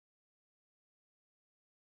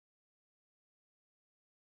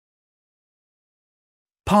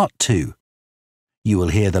Part 2. You will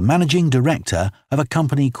hear the managing director of a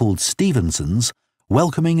company called Stevenson's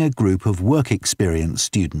welcoming a group of work experience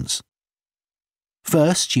students.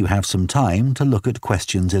 First, you have some time to look at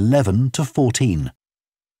questions 11 to 14.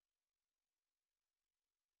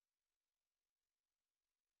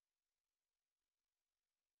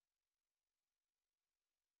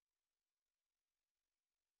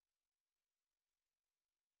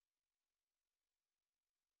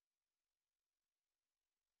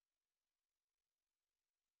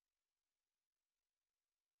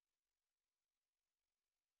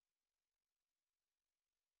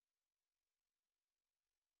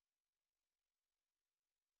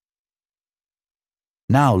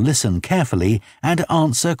 Now listen carefully and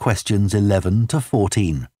answer questions 11 to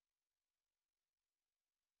 14.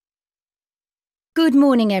 Good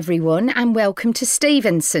morning everyone and welcome to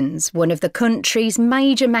Stevenson's, one of the country's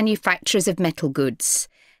major manufacturers of metal goods.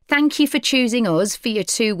 Thank you for choosing us for your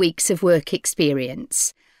 2 weeks of work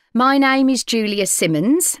experience. My name is Julia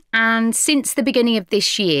Simmons and since the beginning of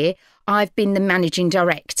this year I've been the managing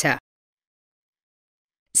director.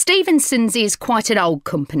 Stevenson's is quite an old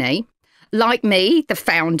company. Like me, the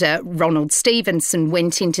founder, Ronald Stevenson,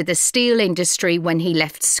 went into the steel industry when he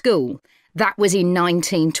left school. That was in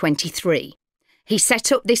 1923. He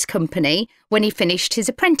set up this company when he finished his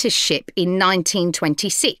apprenticeship in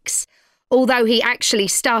 1926, although he actually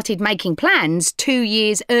started making plans 2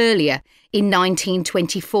 years earlier in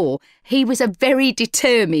 1924. He was a very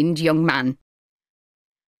determined young man.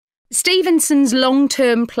 Stevenson's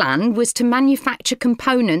long-term plan was to manufacture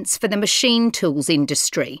components for the machine tools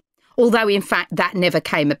industry, although in fact that never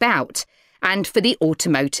came about, and for the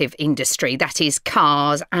automotive industry, that is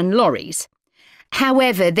cars and lorries.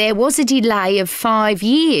 However, there was a delay of 5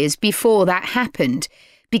 years before that happened,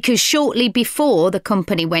 because shortly before the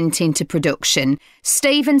company went into production,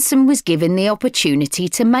 Stevenson was given the opportunity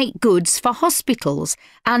to make goods for hospitals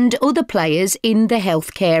and other players in the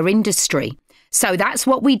healthcare industry. So that's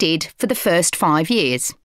what we did for the first 5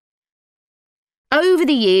 years. Over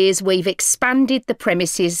the years, we've expanded the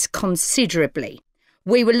premises considerably.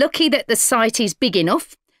 We were lucky that the site is big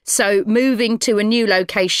enough, so moving to a new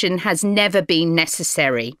location has never been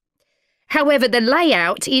necessary. However, the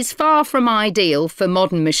layout is far from ideal for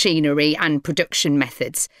modern machinery and production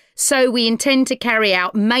methods, so we intend to carry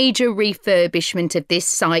out major refurbishment of this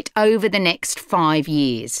site over the next 5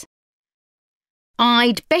 years.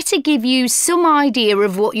 I'd better give you some idea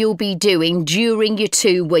of what you'll be doing during your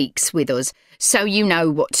 2 weeks with us, so you know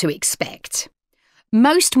what to expect.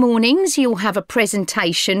 Most mornings you'll have a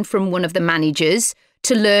presentation from one of the managers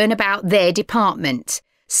to learn about their department,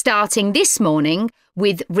 starting this morning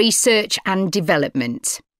with research and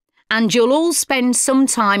development. And you'll all spend some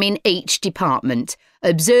time in each department,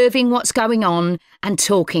 observing what's going on and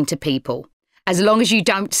talking to people, as long as you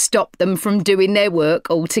don't stop them from doing their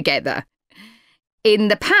work altogether. In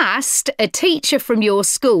the past, a teacher from your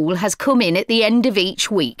school has come in at the end of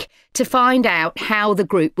each week to find out how the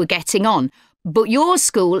group were getting on, but your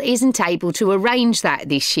school isn't able to arrange that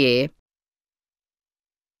this year.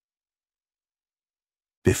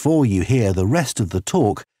 Before you hear the rest of the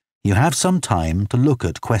talk, you have some time to look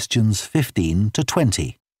at questions 15 to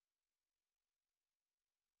 20.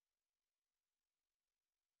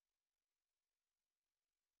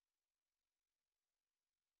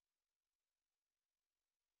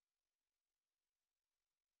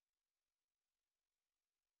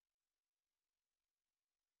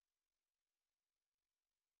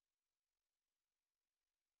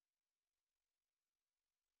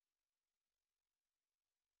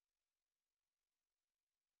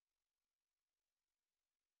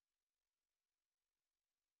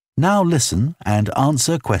 Now listen and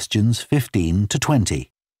answer questions 15 to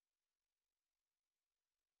 20.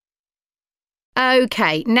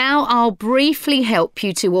 OK, now I'll briefly help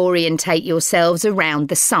you to orientate yourselves around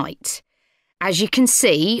the site. As you can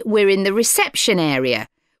see, we're in the reception area,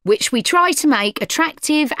 which we try to make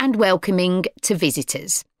attractive and welcoming to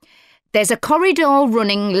visitors. There's a corridor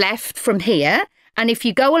running left from here, and if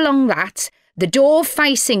you go along that, the door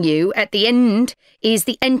facing you at the end is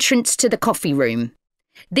the entrance to the coffee room.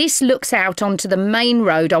 This looks out onto the main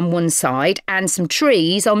road on one side and some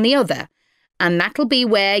trees on the other, and that'll be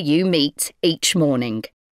where you meet each morning.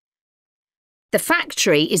 The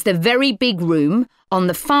factory is the very big room on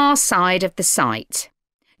the far side of the site.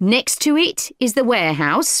 Next to it is the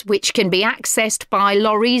warehouse, which can be accessed by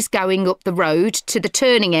lorries going up the road to the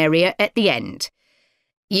turning area at the end.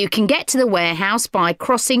 You can get to the warehouse by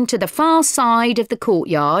crossing to the far side of the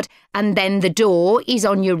courtyard, and then the door is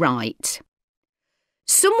on your right.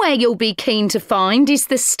 Somewhere you'll be keen to find is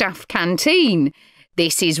the staff canteen.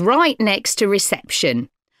 This is right next to reception.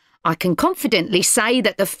 I can confidently say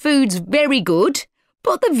that the food's very good,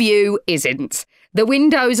 but the view isn't. The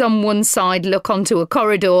windows on one side look onto a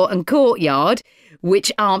corridor and courtyard,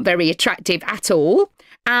 which aren't very attractive at all,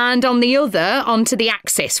 and on the other onto the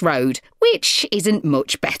access road, which isn't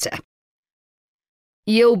much better.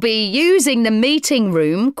 You'll be using the meeting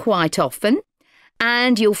room quite often,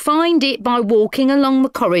 and you'll find it by walking along the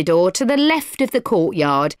corridor to the left of the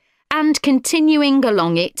courtyard and continuing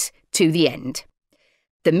along it to the end.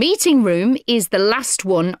 The meeting room is the last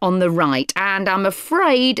one on the right, and I'm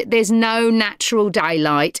afraid there's no natural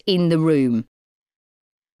daylight in the room.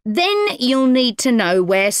 Then you'll need to know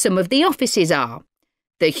where some of the offices are.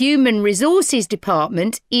 The Human Resources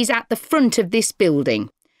Department is at the front of this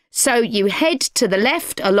building, so you head to the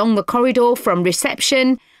left along the corridor from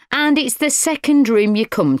reception, and it's the second room you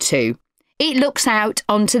come to. It looks out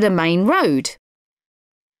onto the main road.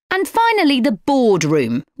 And finally, the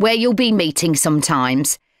boardroom, where you'll be meeting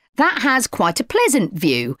sometimes. That has quite a pleasant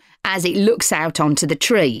view, as it looks out onto the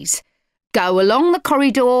trees. Go along the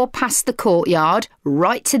corridor past the courtyard,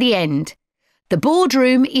 right to the end. The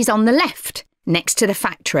boardroom is on the left, next to the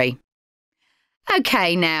factory.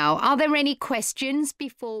 OK, now, are there any questions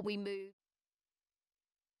before we move?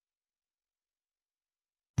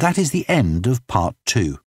 That is the end of Part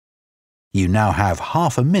 2. You now have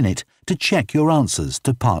half a minute to check your answers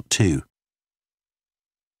to Part 2.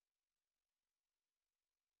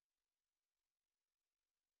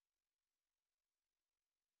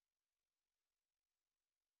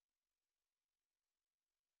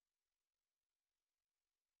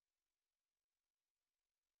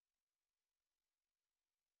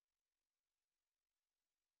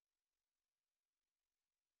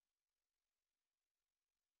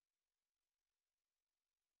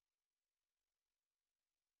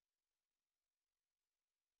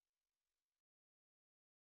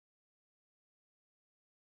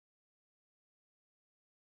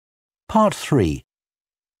 Part 3.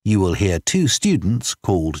 You will hear two students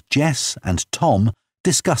called Jess and Tom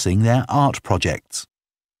discussing their art projects.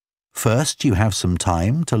 First, you have some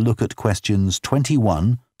time to look at questions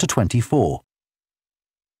 21 to 24.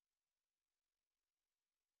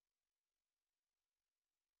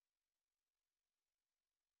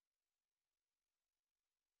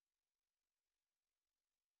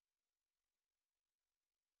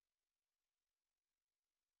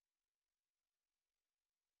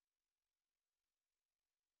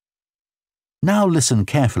 Now listen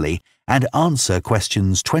carefully and answer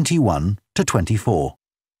questions 21 to 24.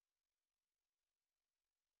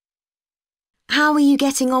 How are you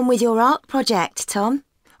getting on with your art project, Tom?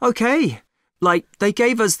 OK. They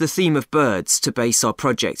gave us the theme of birds to base our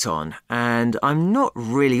project on, and I'm not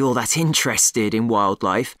really all that interested in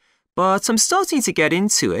wildlife, but I'm starting to get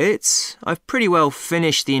into it. I've pretty well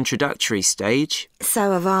finished the introductory stage.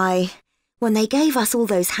 So have I. When they gave us all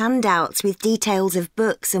those handouts with details of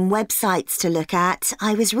books and websites to look at,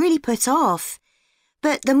 I was really put off.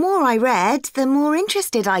 But the more I read, the more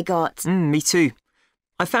interested I got. Me too.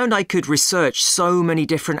 I found I could research so many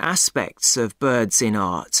different aspects of birds in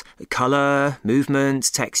art. Colour,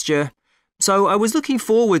 movement, texture. So I was looking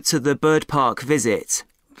forward to the bird park visit.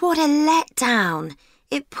 What a letdown.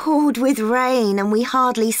 It poured with rain and we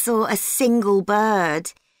hardly saw a single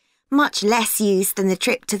bird. Much less use than the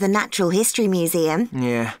trip to the Natural History Museum.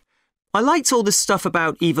 Yeah. I liked all the stuff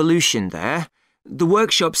about evolution there. The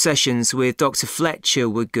workshop sessions with Dr. Fletcher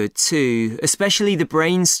were good too, especially the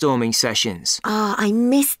brainstorming sessions. I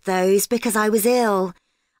missed those because I was ill.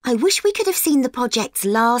 I wish we could have seen the projects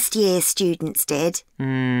last year's students did.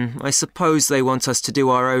 I suppose they want us to do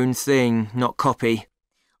our own thing, not copy.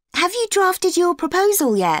 Have you drafted your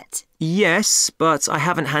proposal yet? Yes, but I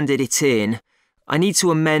haven't handed it in. I need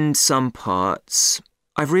to amend some parts.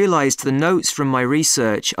 I've realised the notes from my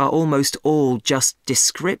research are almost all just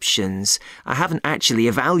descriptions. I haven't actually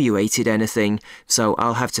evaluated anything, so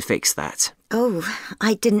I'll have to fix that. Oh,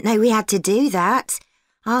 I didn't know we had to do that.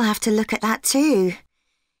 I'll have to look at that too.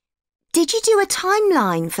 Did you do a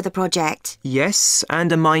timeline for the project? Yes,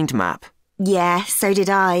 and a mind map. Yeah, so did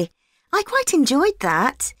I. I quite enjoyed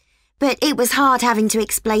that. But it was hard having to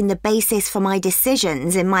explain the basis for my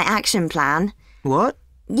decisions in my action plan. What?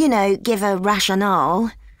 You know, give a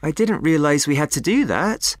rationale. I didn't realise we had to do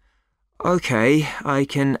that. OK, I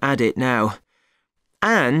can add it now.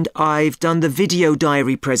 And I've done the video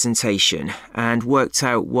diary presentation and worked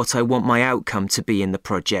out what I want my outcome to be in the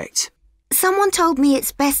project. Someone told me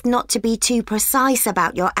it's best not to be too precise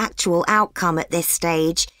about your actual outcome at this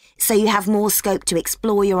stage, so you have more scope to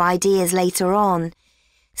explore your ideas later on.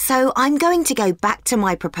 So I'm going to go back to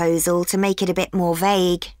my proposal to make it a bit more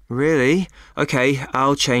vague. Really? OK,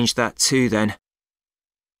 I'll change that too then.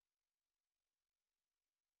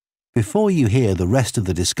 Before you hear the rest of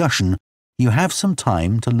the discussion, you have some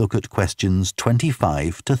time to look at questions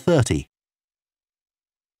 25 to 30.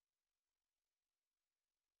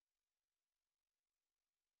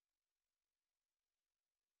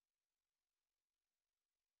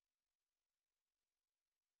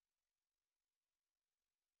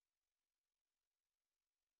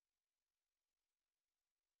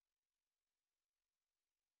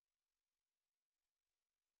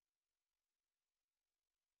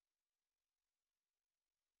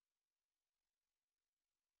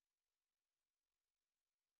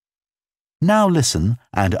 Now listen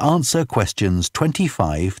and answer questions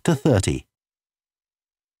 25 to 30.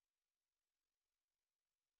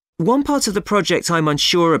 One part of the project I'm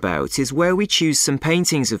unsure about is where we choose some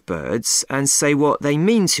paintings of birds and say what they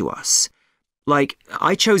mean to us. Like,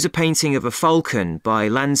 I chose a painting of a falcon by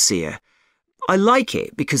Landseer. I like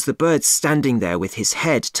it because the bird's standing there with his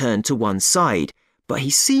head turned to one side, but he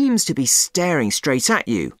seems to be staring straight at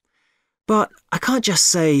you. But I can't just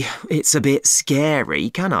say it's a bit scary,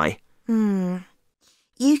 can I?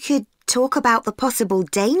 You could talk about the possible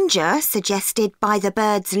danger suggested by the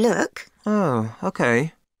bird's look. Oh,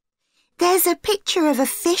 okay. There's a picture of a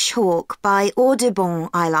fish hawk by Audubon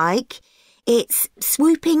I like. It's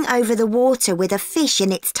swooping over the water with a fish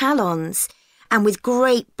in its talons and with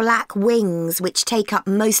great black wings which take up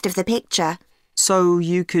most of the picture. So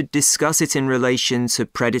you could discuss it in relation to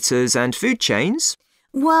predators and food chains?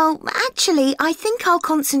 Well, actually, I think I'll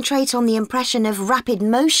concentrate on the impression of rapid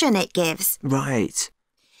motion it gives. Right.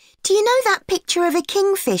 Do you know that picture of a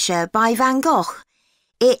kingfisher by Van Gogh?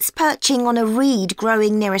 It's perching on a reed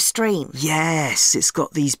growing near a stream. Yes, it's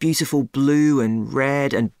got these beautiful blue and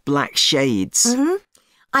red and black shades.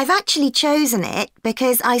 I've actually chosen it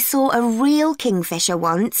because I saw a real kingfisher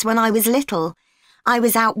once when I was little. I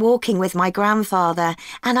was out walking with my grandfather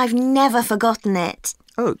and I've never forgotten it.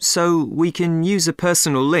 Oh, so we can use a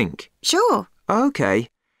personal link? Sure. OK.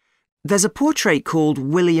 There's a portrait called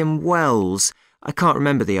William Wells. I can't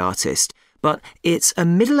remember the artist, but it's a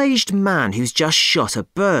middle-aged man who's just shot a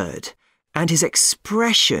bird. And his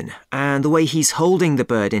expression and the way he's holding the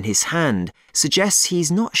bird in his hand suggests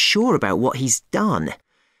he's not sure about what he's done.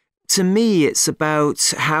 To me, it's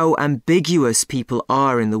about how ambiguous people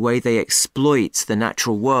are in the way they exploit the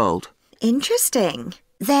natural world. Interesting.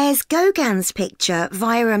 There's Gauguin's picture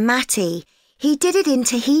via a Matty. He did it in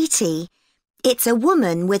Tahiti. It's a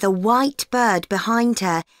woman with a white bird behind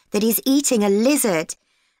her that is eating a lizard.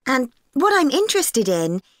 And what I'm interested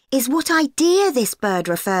in is what idea this bird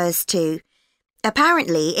refers to.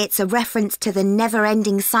 Apparently, it's a reference to the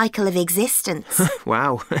never-ending cycle of existence.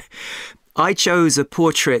 Wow. I chose a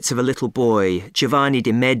portrait of a little boy, Giovanni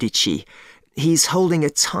de' Medici. He's holding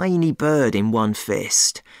a tiny bird in one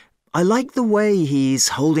fist. I like the way he's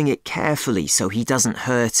holding it carefully so he doesn't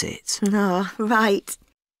hurt it. Oh, right.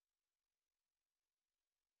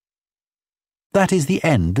 That is the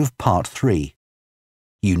end of part 3.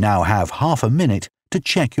 You now have half a minute to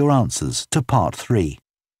check your answers to part 3.